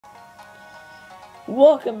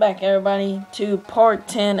Welcome back, everybody, to part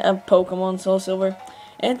 10 of Pokemon SoulSilver.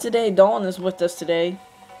 And today, Dawn is with us today.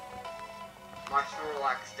 My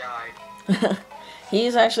Snorlax died.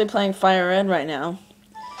 He's actually playing Fire Red right now.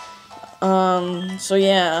 So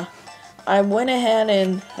yeah, I went ahead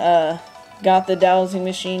and got the dowsing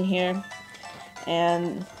machine here.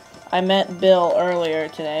 And I met Bill earlier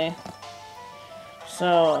today.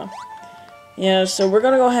 So, yeah, so we're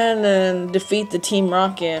gonna go ahead and defeat the Team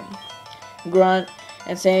Rocket Grunt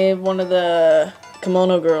and save one of the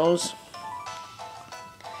kimono girls.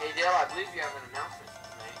 Hey Dale, I believe you have an announcement to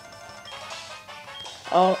make.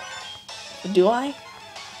 Oh, do I?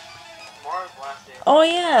 Tomorrow's the last day. Oh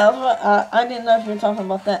yeah, I didn't know if you were talking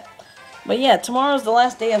about that. But yeah, tomorrow's the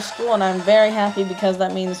last day of school and I'm very happy because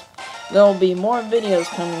that means there will be more videos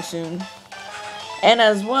coming soon. And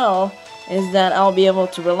as well is that I'll be able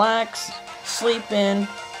to relax, sleep in,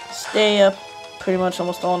 stay up pretty much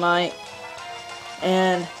almost all night.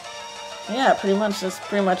 And yeah, pretty much that's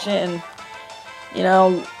pretty much it. And you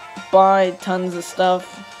know, buy tons of stuff.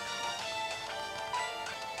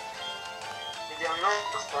 Hey Dale, you know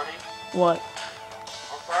what's funny? What? On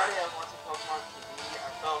Friday I was watching Pokemon TV. I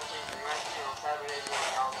fell asleep and resting on Saturday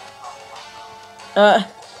morning I was on top of my phone.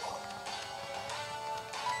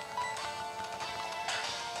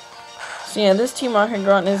 So yeah, this Team Rocket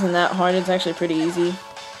Grunt isn't that hard. It's actually pretty easy.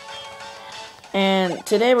 And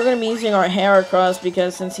today we're going to be using our Heracross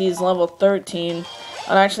because since he's level 13,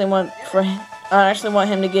 I actually want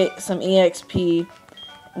him to get some EXP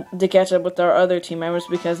to catch up with our other team members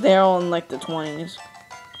because they're all in like the 20s.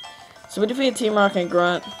 So we defeated Team Rocket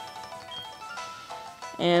Grunt,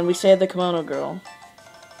 and we saved the kimono girl.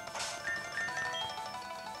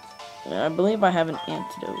 I believe I have an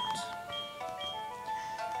antidote.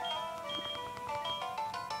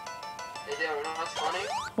 Hey Dale, you know what's funny?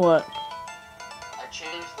 What? I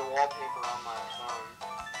changed the wallpaper on my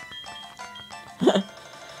phone.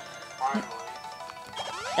 Finally.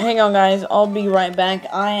 Hang on, guys. I'll be right back.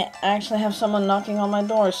 I actually have someone knocking on my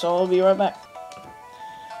door, so I'll be right back.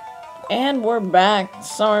 And we're back.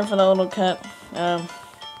 Sorry for the little cut.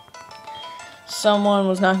 Someone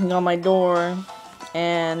was knocking on my door,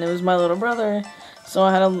 and it was my little brother, so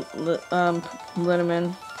I had to let him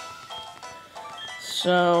in.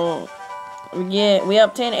 So, yeah, we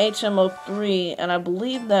obtained HMO3, and I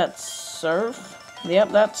believe that's Surf.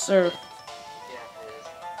 Yep, that's Surf. Yeah, it is.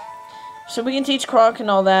 So we can teach Croc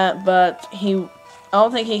and all that, but I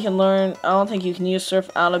don't think he can learn. I don't think you can use Surf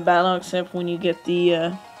out of battle except when you get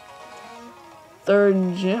the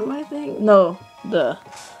 3rd gym, I think. No, the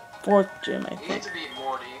 4th gym, I You need think. to beat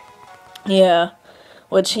Morty. Yeah,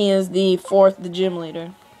 which he is the 4th, the gym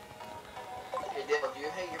leader. Hey Dale, do you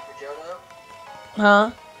hate your Pidgeotto?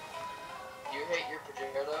 Huh? Do you hate your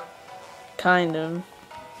Pidgeotto? Kind of.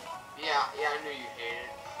 Yeah, I knew you hated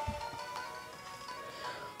it.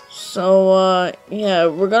 So, yeah,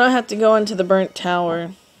 we're gonna have to go into the burnt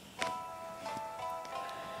tower.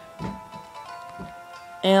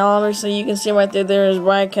 And obviously, you can see right there is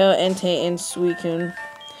Raikou, Entei, and Suicune.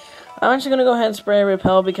 I'm actually gonna go ahead and spray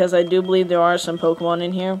Repel because I do believe there are some Pokemon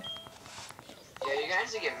in here. Yeah, you can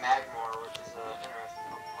actually get Magmar, which is an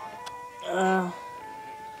interesting Pokemon.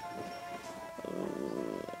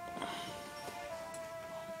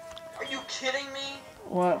 Are you kidding me?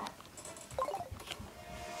 What?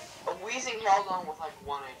 A Weezing held on with like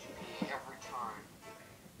 1 HP every time.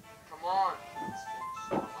 Come on.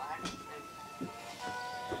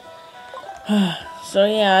 So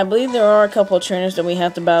yeah, I believe there are a couple of trainers that we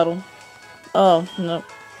have to battle. Oh, no.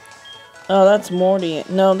 Oh, that's Morty.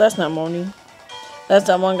 No, that's not Morty. That's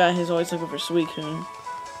that one guy who's always looking for Suicune.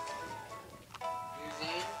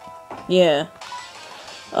 Yeah.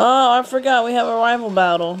 Oh, I forgot we have a rival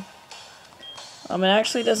battle. It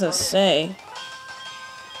actually doesn't say.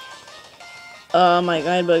 Oh my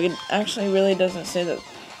guidebook, it actually really doesn't say that.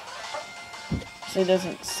 It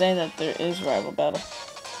doesn't say that there is rival battle.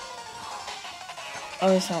 At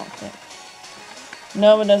least I don't think.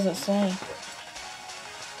 No, it doesn't say.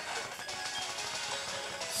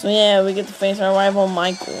 So yeah, we get to face our rival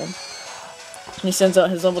Michael. He sends out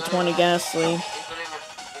his level 20 Ghastly. You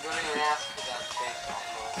couldn't even ask for that space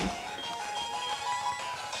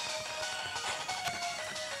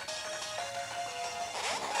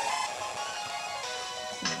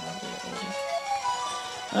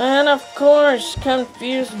almost. And of course,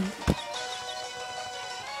 confused.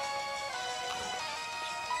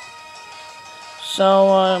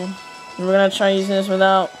 So, we're gonna try using this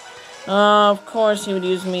without. Of course, he would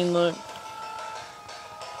use Mean Look.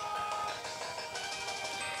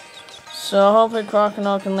 So, hopefully,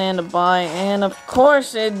 Crocodile can land a bite. And of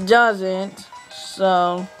course, it doesn't.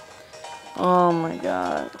 So, Oh my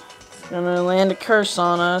god. It's gonna land a curse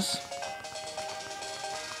on us.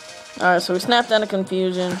 Alright, so we snapped out of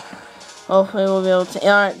confusion. Hopefully we'll be able to...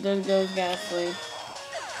 Alright, there goes Ghastly.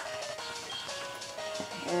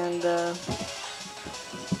 And, Dale.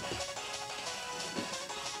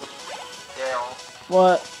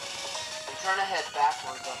 What? I'm trying to head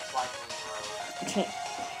backwards on Cycling Road.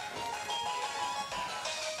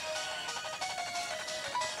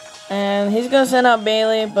 And he's gonna send out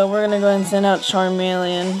Bailey, but we're gonna go ahead and send out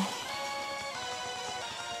Charmeleon.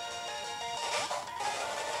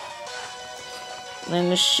 And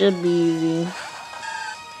this should be easy.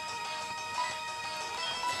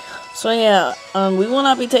 So yeah, we will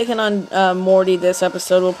not be taking on Morty this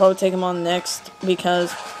episode. We'll probably take him on next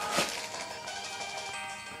because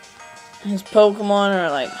his Pokemon are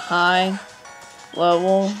like high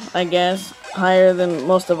level, I guess, higher than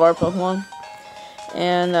most of our Pokemon.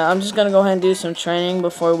 And I'm just gonna go ahead and do some training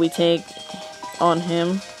before we take on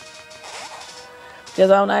him, because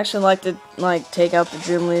I would actually like to take out the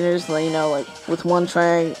gym leaders, you know, like with one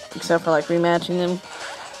try, except for like rematching them.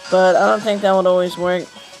 But I don't think that would always work.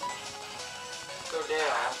 So Dale.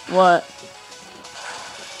 What?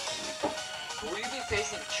 Will you be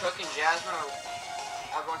facing Chuck and Jasmine,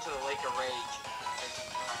 or going to the Lake of Rage?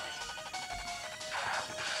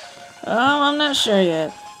 I'm not sure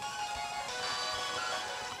yet.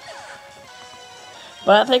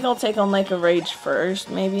 But I think I'll take on Lake of Rage first,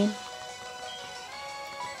 maybe. Yeah,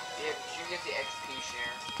 because you get the XP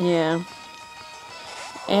share. Yeah.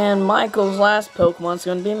 And Michael's last Pokemon's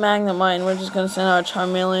going to be Magnemite, and we're just going to send out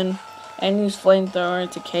Charmeleon and use Flamethrower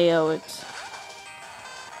to KO it.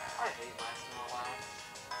 I hate Magnemite.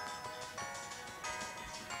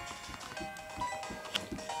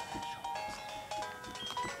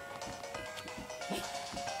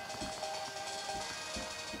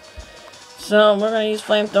 So, we're going to use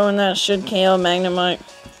Flamethrower, and that should KO Magnemite.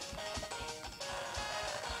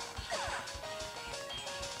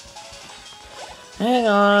 Hang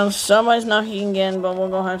on, somebody's knocking again, but we'll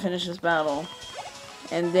go ahead and finish this battle.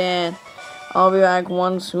 And then, I'll be back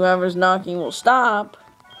once whoever's knocking will stop,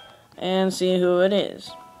 and see who it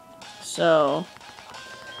is. So,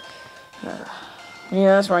 yeah,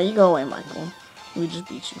 that's right, you go away, Michael. We just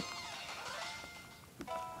beat you.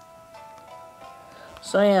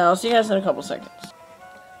 So yeah, I'll see you guys in a couple seconds.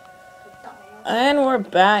 And we're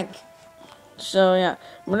back. So yeah,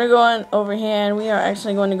 we're gonna go on over here, and we are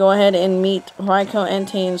actually going to go ahead and meet Raikou,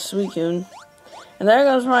 Entei, and Suicune. And there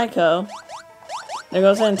goes Raikou. There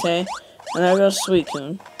goes Entei. And there goes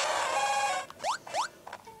Suicune.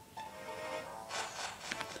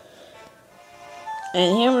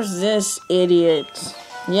 And here was this idiot.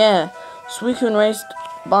 Yeah, Suicune raced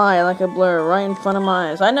by like a blur right in front of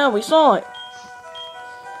my eyes. I know, we saw it.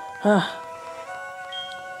 I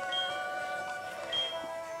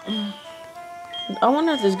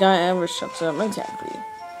wonder if this guy ever shuts up. Exactly.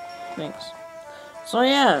 Thanks. So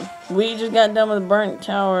yeah, we just got done with the burnt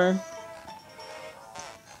tower.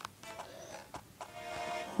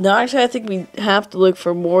 No, actually I think we have to look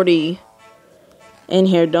for Morty in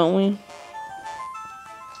here, don't we?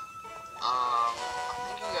 I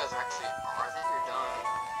think you guys actually are. I think you're done.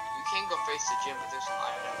 You can go face the gym, but there's some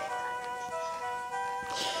items.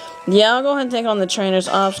 Yeah, I'll go ahead and take on the trainers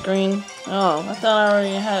off screen. Oh, I thought I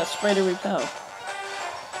already had a spray to repel.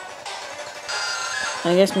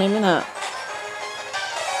 I guess maybe not.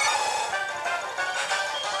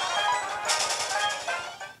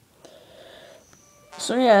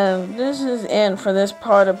 So yeah, this is it for this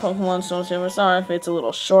part of Pokemon SoulSilver. Sorry if it's a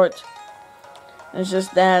little short. It's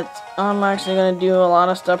just that I'm actually going to do a lot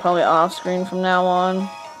of stuff probably off screen from now on.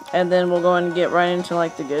 And then we'll go and get right into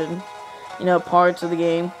like the good, you know, parts of the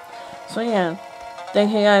game. So yeah,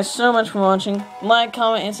 thank you guys so much for watching. Like,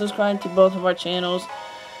 comment, and subscribe to both of our channels.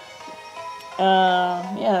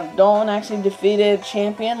 Yeah, Dolan actually defeated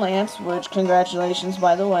Champion Lance, which congratulations,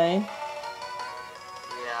 by the way. Yeah,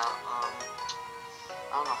 I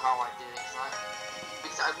don't know how I did it,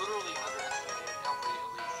 because I literally underestimated every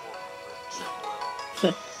Elite Four member so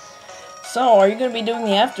well. So, are you going to be doing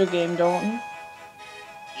the after game, Dalton?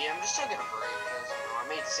 Yeah, I'm just taking a break, because, you know, I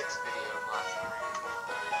made 6 videos last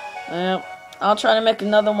night. Well, I'll try to make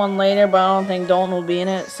another one later, but I don't think Dalton will be in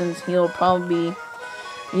it, since he'll probably be,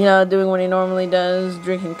 you know, doing what he normally does,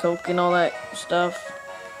 drinking Coke and all that stuff.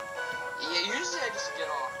 Yeah, usually I just get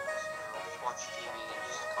off, just watch TV and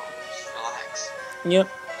just relax. Yep.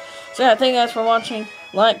 So yeah, thank you guys for watching.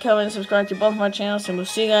 Like, comment, and subscribe to both of my channels, and we'll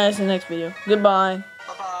see you guys in the next video. Goodbye.